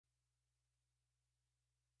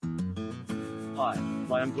Hi,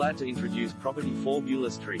 I am glad to introduce property 4 Beulah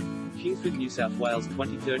Street, Kingsford, New South Wales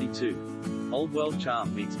 2032. Old world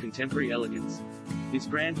charm meets contemporary elegance. This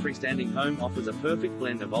grand freestanding home offers a perfect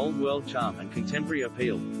blend of old world charm and contemporary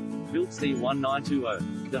appeal. Built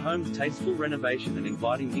C1920, the home's tasteful renovation and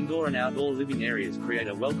inviting indoor and outdoor living areas create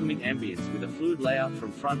a welcoming ambience with a fluid layout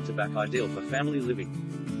from front to back, ideal for family living.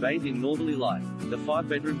 Bathed in northerly light, the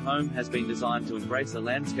 5-bedroom home has been designed to embrace a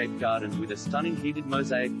landscape garden with a stunning heated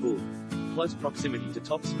mosaic pool. Close proximity to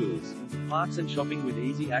top schools, parks and shopping with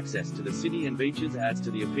easy access to the city and beaches adds to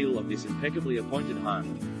the appeal of this impeccably appointed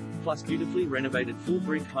home. Plus beautifully renovated full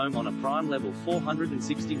brick home on a prime level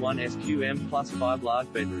 461 SQM plus 5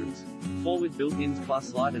 large bedrooms. 4 with built-ins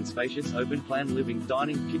plus light and spacious open-plan living,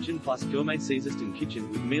 dining, kitchen plus gourmet Caesarston kitchen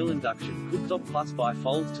with meal induction, cooktop plus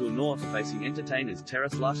bifolds to a north-facing entertainers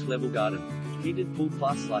terrace, lush level garden, heated pool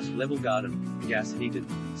plus lush level garden, gas heated,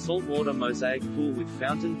 saltwater mosaic pool with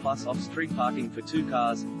fountain plus off-street parking for 2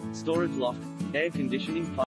 cars, storage loft, air conditioning plus